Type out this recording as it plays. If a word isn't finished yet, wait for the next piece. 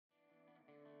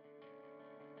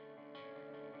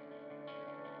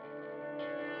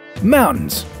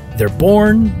Mountains. They're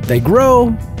born, they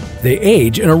grow, they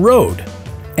age and erode.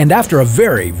 And after a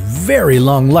very, very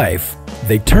long life,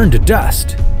 they turn to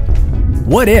dust.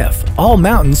 What if all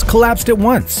mountains collapsed at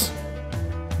once?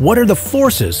 What are the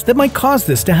forces that might cause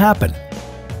this to happen?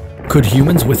 Could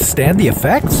humans withstand the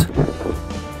effects?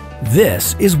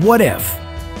 This is What If.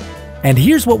 And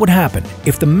here's what would happen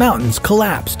if the mountains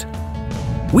collapsed.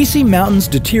 We see mountains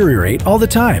deteriorate all the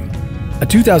time. A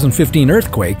 2015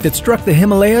 earthquake that struck the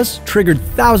Himalayas triggered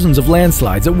thousands of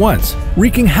landslides at once,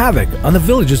 wreaking havoc on the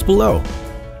villages below.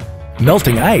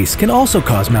 Melting ice can also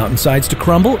cause mountainsides to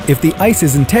crumble if the ice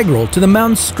is integral to the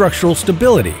mountain's structural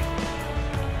stability.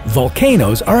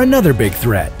 Volcanoes are another big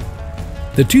threat.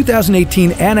 The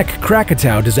 2018 Anak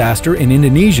Krakatau disaster in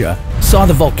Indonesia saw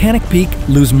the volcanic peak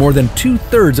lose more than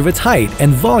 2/3 of its height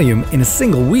and volume in a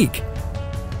single week.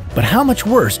 But how much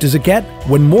worse does it get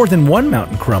when more than one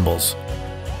mountain crumbles?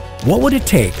 What would it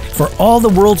take for all the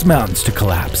world's mountains to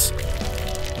collapse?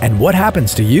 And what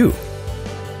happens to you?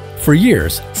 For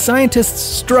years, scientists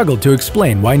struggled to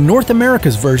explain why North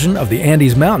America's version of the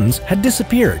Andes Mountains had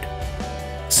disappeared.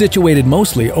 Situated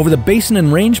mostly over the Basin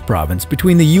and Range province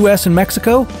between the US and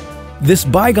Mexico, this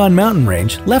bygone mountain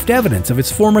range left evidence of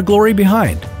its former glory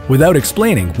behind, without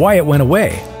explaining why it went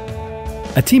away.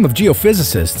 A team of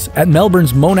geophysicists at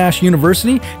Melbourne's Monash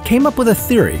University came up with a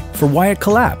theory for why it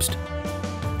collapsed.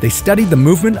 They studied the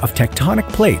movement of tectonic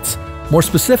plates, more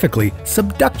specifically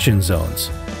subduction zones.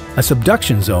 A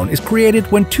subduction zone is created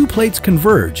when two plates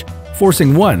converge,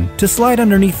 forcing one to slide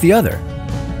underneath the other.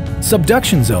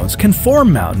 Subduction zones can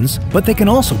form mountains, but they can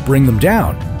also bring them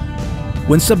down.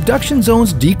 When subduction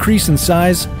zones decrease in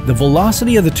size, the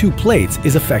velocity of the two plates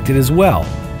is affected as well,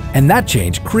 and that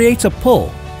change creates a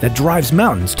pull that drives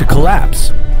mountains to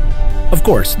collapse. Of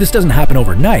course, this doesn't happen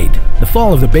overnight. The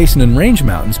fall of the Basin and Range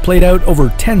Mountains played out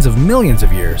over tens of millions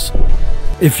of years.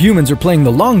 If humans are playing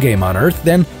the long game on Earth,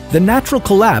 then the natural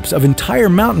collapse of entire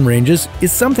mountain ranges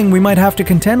is something we might have to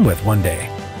contend with one day.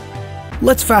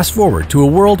 Let's fast forward to a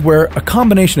world where a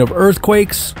combination of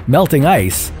earthquakes, melting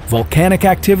ice, volcanic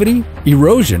activity,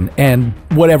 erosion, and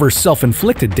whatever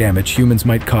self-inflicted damage humans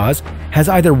might cause has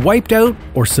either wiped out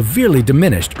or severely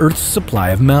diminished Earth's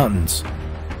supply of mountains.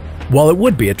 While it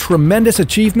would be a tremendous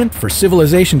achievement for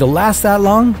civilization to last that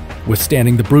long,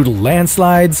 withstanding the brutal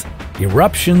landslides,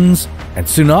 eruptions, and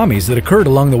tsunamis that occurred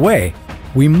along the way,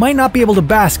 we might not be able to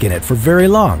bask in it for very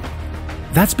long.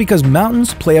 That's because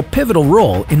mountains play a pivotal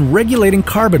role in regulating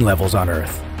carbon levels on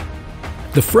Earth.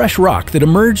 The fresh rock that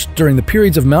emerged during the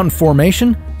periods of mountain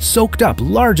formation soaked up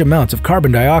large amounts of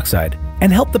carbon dioxide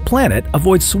and helped the planet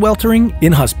avoid sweltering,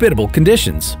 inhospitable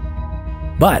conditions.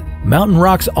 But mountain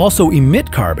rocks also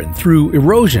emit carbon through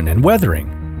erosion and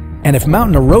weathering. And if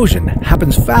mountain erosion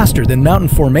happens faster than mountain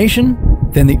formation,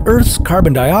 then the Earth's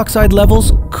carbon dioxide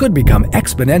levels could become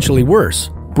exponentially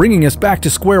worse, bringing us back to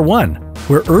square one,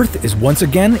 where Earth is once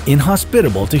again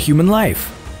inhospitable to human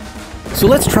life. So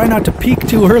let's try not to peak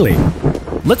too early.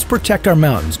 Let's protect our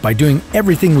mountains by doing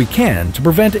everything we can to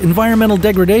prevent environmental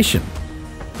degradation.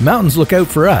 Mountains look out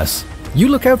for us, you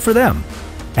look out for them.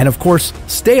 And of course,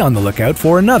 stay on the lookout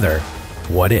for another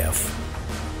What If.